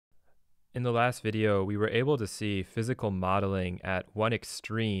In the last video, we were able to see physical modeling at one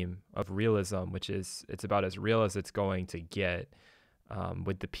extreme of realism, which is it's about as real as it's going to get.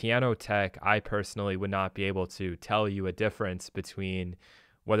 With the piano tech, I personally would not be able to tell you a difference between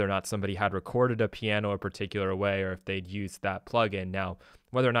whether or not somebody had recorded a piano a particular way or if they'd used that plugin. Now,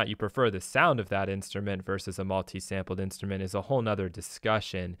 whether or not you prefer the sound of that instrument versus a multi-sampled instrument is a whole nother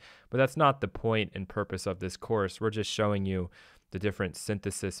discussion, but that's not the point and purpose of this course. We're just showing you the different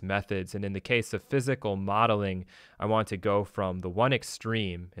synthesis methods. And in the case of physical modeling, I want to go from the one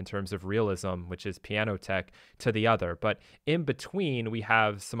extreme in terms of realism, which is piano tech, to the other. But in between, we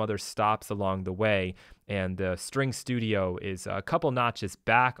have some other stops along the way. And the String Studio is a couple notches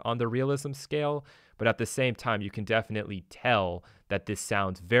back on the realism scale. But at the same time, you can definitely tell that this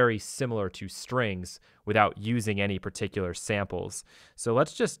sounds very similar to strings without using any particular samples. So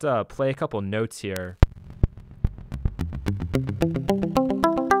let's just play a couple notes here.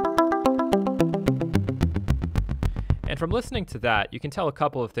 And from listening to that, you can tell a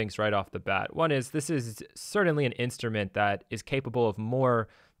couple of things right off the bat. One is this is certainly an instrument that is capable of more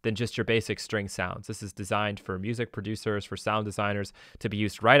than just your basic string sounds. This is designed for music producers, for sound designers to be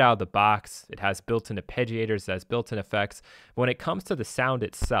used right out of the box. It has built-in arpeggiators, it has built-in effects. When it comes to the sound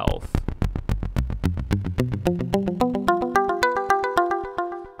itself,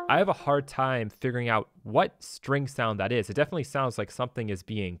 I have a hard time figuring out what string sound that is. It definitely sounds like something is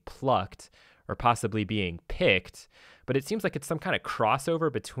being plucked or possibly being picked, but it seems like it's some kind of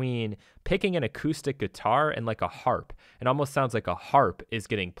crossover between picking an acoustic guitar and like a harp. It almost sounds like a harp is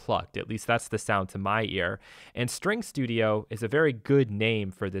getting plucked. At least that's the sound to my ear. And String Studio is a very good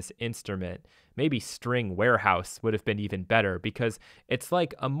name for this instrument. Maybe String Warehouse would have been even better because it's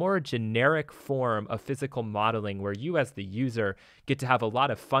like a more generic form of physical modeling where you as the user get to have a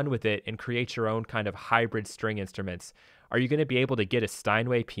lot of fun with it and create your own kind of hybrid string instruments. Are you going to be able to get a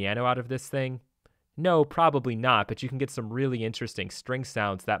Steinway piano out of this thing? No, probably not, but you can get some really interesting string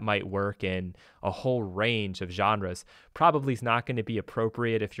sounds that might work in a whole range of genres. Probably is not going to be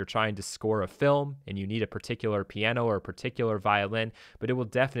appropriate if you're trying to score a film and you need a particular piano or a particular violin, but it will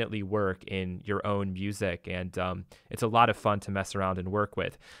definitely work in your own music, and it's a lot of fun to mess around and work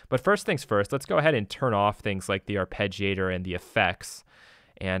with. But first things first, let's go ahead and turn off things like the arpeggiator and the effects.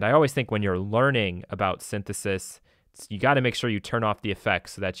 And I always think when you're learning about synthesis, you got to make sure you turn off the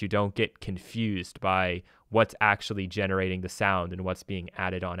effects so that you don't get confused by what's actually generating the sound and what's being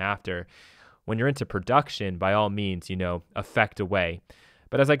added on after. When you're into production, by all means, effect away.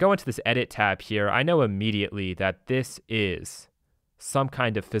 But as I go into this edit tab here, I know immediately that this is some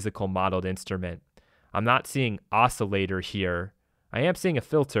kind of physical modeled instrument. I'm not seeing oscillator here. I am seeing a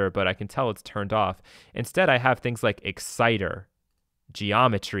filter, but I can tell it's turned off. Instead, I have things like exciter,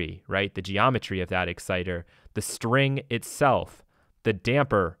 geometry, right? The geometry of that exciter, the string itself, the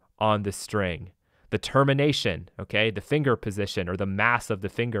damper on the string, the termination, okay? The finger position, or the mass of the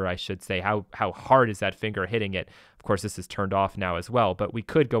finger, I should say. How hard is that finger hitting it? Of course, this is turned off now as well, but we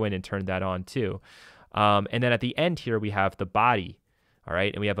could go in and turn that on too. And then at the end here, we have the body, all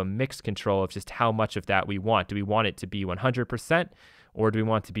right? And we have a mix control of just how much of that we want. Do we want it to be 100%? Or do we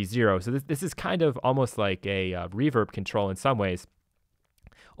want it to be 0? So this is kind of almost like a reverb control in some ways,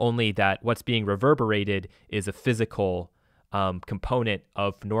 only that what's being reverberated is a physical component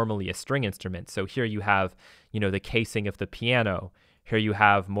of normally a string instrument. So here you have, the casing of the piano. Here you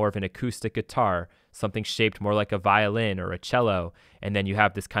have more of an acoustic guitar, something shaped more like a violin or a cello. And then you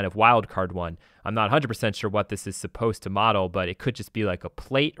have this kind of wild card one. I'm not 100% sure what this is supposed to model, but it could just be like a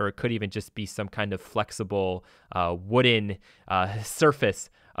plate, or it could even just be some kind of flexible wooden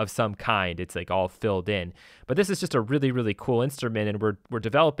surface of some kind. It's like all filled in. But this is just a really, really cool instrument, and we're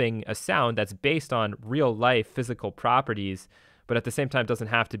developing a sound that's based on real life physical properties, but at the same time doesn't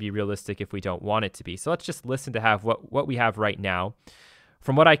have to be realistic if we don't want it to be. So let's just listen to have what we have right now.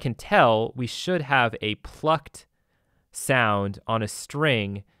 From what I can tell, we should have a plucked sound on a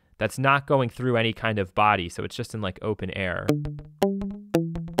string that's not going through any kind of body, so it's just in like open air.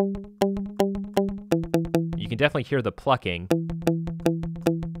 You can definitely hear the plucking.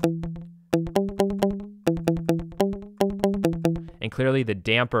 And clearly the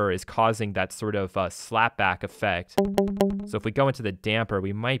damper is causing that sort of slapback effect. So if we go into the damper,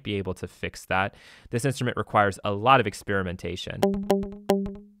 we might be able to fix that. This instrument requires a lot of experimentation.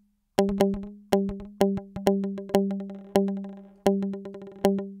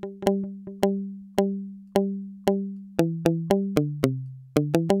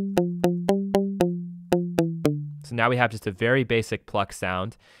 So now we have just a very basic pluck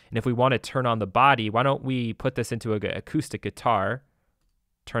sound. And if we want to turn on the body, why don't we put this into an acoustic guitar,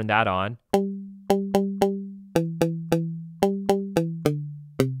 turn that on.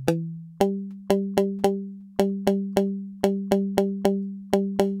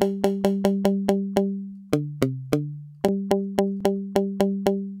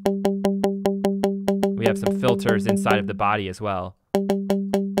 some filters inside of the body as well. So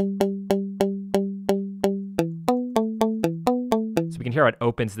we can hear how it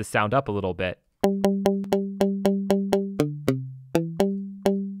opens the sound up a little bit.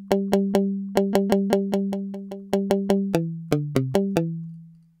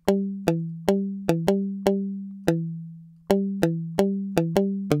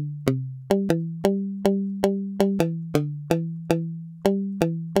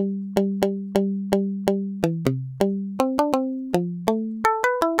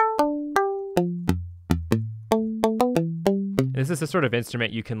 This is the sort of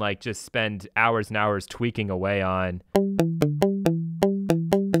instrument you can like just spend hours and hours tweaking away on.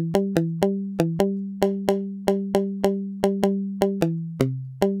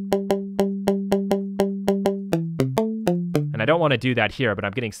 And I don't want to do that here, but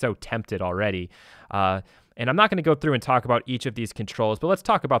I'm getting so tempted already. And I'm not going to go through and talk about each of these controls, but let's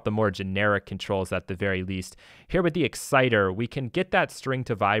talk about the more generic controls at the very least. Here with the exciter, we can get that string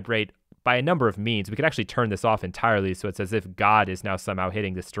to vibrate by a number of means. We could actually turn this off entirely, so it's as if God is now somehow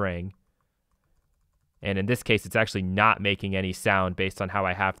hitting the string. And in this case, it's actually not making any sound based on how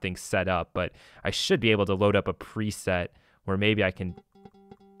I have things set up, but I should be able to load up a preset where maybe I can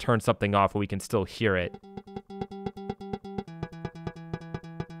turn something off where we can still hear it.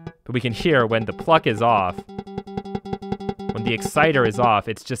 But we can hear when the pluck is off, when the exciter is off,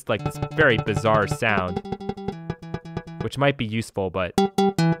 it's just like this very bizarre sound, which might be useful, but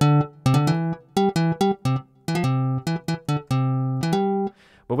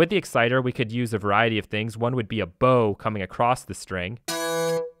with the exciter, we could use a variety of things. One would be a bow coming across the string.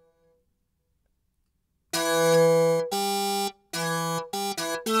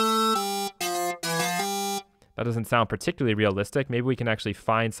 That doesn't sound particularly realistic. Maybe we can actually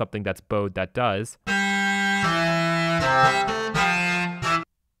find something that's bowed that does.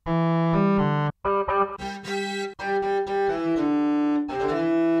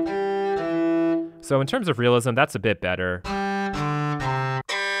 So in terms of realism, that's a bit better.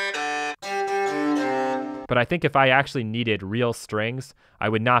 But I think if I actually needed real strings, I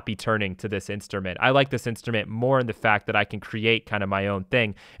would not be turning to this instrument. I like this instrument more in the fact that I can create kind of my own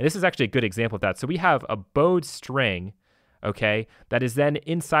thing. And this is actually a good example of that. So we have a bowed string, okay, that is then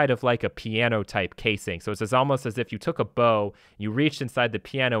inside of like a piano type casing. So it's almost as if you took a bow, you reached inside the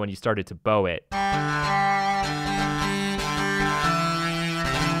piano and you started to bow it.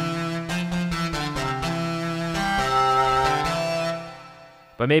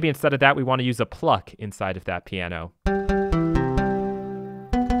 But maybe instead of that, we want to use a pluck inside of that piano.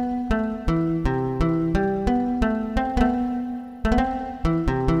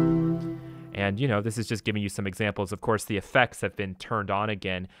 And, you know, this is just giving you some examples. Of course, the effects have been turned on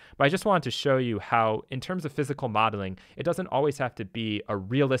again. But I just wanted to show you how, in terms of physical modeling, it doesn't always have to be a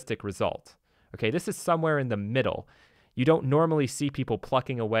realistic result. Okay, this is somewhere in the middle. You don't normally see people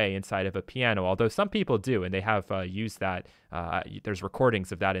plucking away inside of a piano, although some people do, and they have used that. There's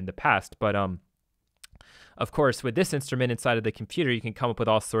recordings of that in the past. But of course, with this instrument inside of the computer, you can come up with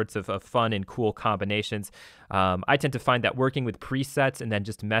all sorts of fun and cool combinations. I tend to find that working with presets and then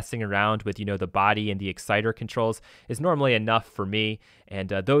just messing around with, you know, the body and the exciter controls is normally enough for me. And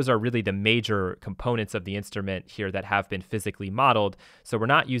those are really the major components of the instrument here that have been physically modeled. So we're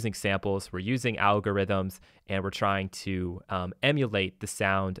not using samples, we're using algorithms, and we're trying to emulate the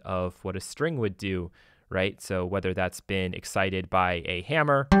sound of what a string would do, right? So whether that's been excited by a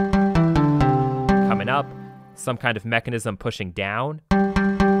hammer coming up, some kind of mechanism pushing down, or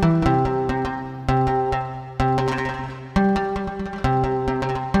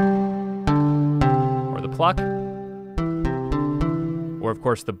the pluck, or of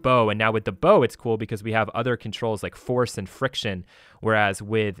course the bow. And now with the bow, it's cool because we have other controls like force and friction, whereas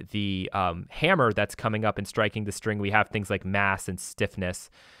with the hammer that's coming up and striking the string, we have things like mass and stiffness.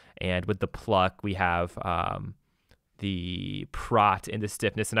 And with the pluck, we have the prot and the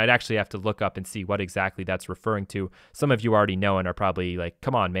stiffness, and I'd actually have to look up and see what exactly that's referring to. Some of you already know and are probably like,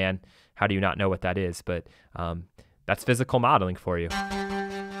 come on, man, how do you not know what that is? But that's physical modeling for you.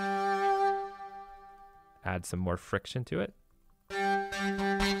 Add some more friction to it. You can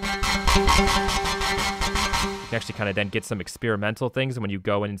actually kind of then get some experimental things when you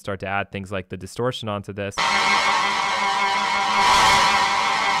go in and start to add things like the distortion onto this.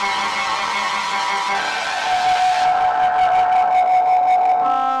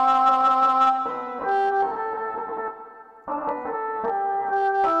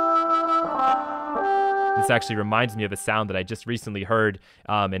 actually reminds me of a sound that I just recently heard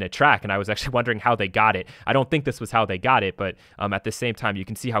in a track, and I was actually wondering how they got it. I don't think this was how they got it, but at the same time, you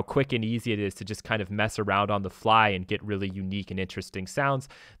can see how quick and easy it is to just kind of mess around on the fly and get really unique and interesting sounds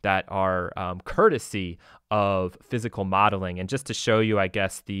that are courtesy of physical modeling. And just to show you, I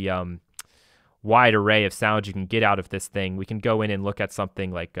guess, the wide array of sounds you can get out of this thing, we can go in and look at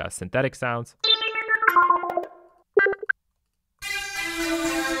something like synthetic sounds.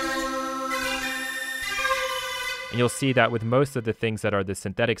 And you'll see that with most of the things that are the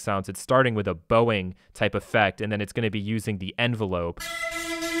synthetic sounds, it's starting with a bowing type effect, and then it's going to be using the envelope.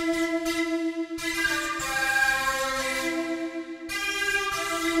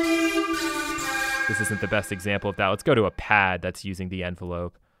 This isn't the best example of that. Let's go to a pad that's using the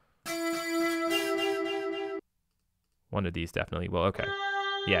envelope. One of these definitely will. Okay.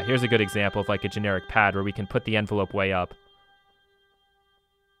 Yeah, here's a good example of like a generic pad where we can put the envelope way up.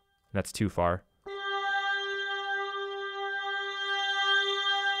 That's too far.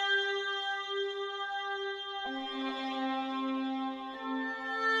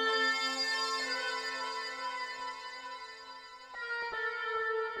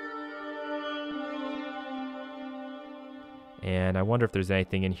 And I wonder if there's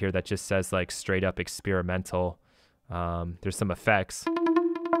anything in here that just says like straight up experimental. There's some effects.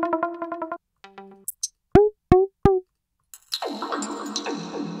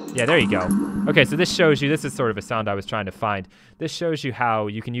 Yeah, there you go. Okay, so this shows you, this is sort of a sound I was trying to find. This shows you how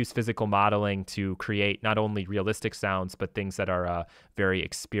you can use physical modeling to create not only realistic sounds, but things that are very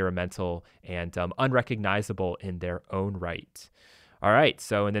experimental and unrecognizable in their own right. All right,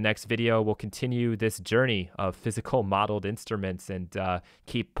 so in the next video, we'll continue this journey of physical modeled instruments and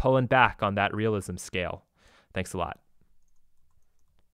keep pulling back on that realism scale. Thanks a lot.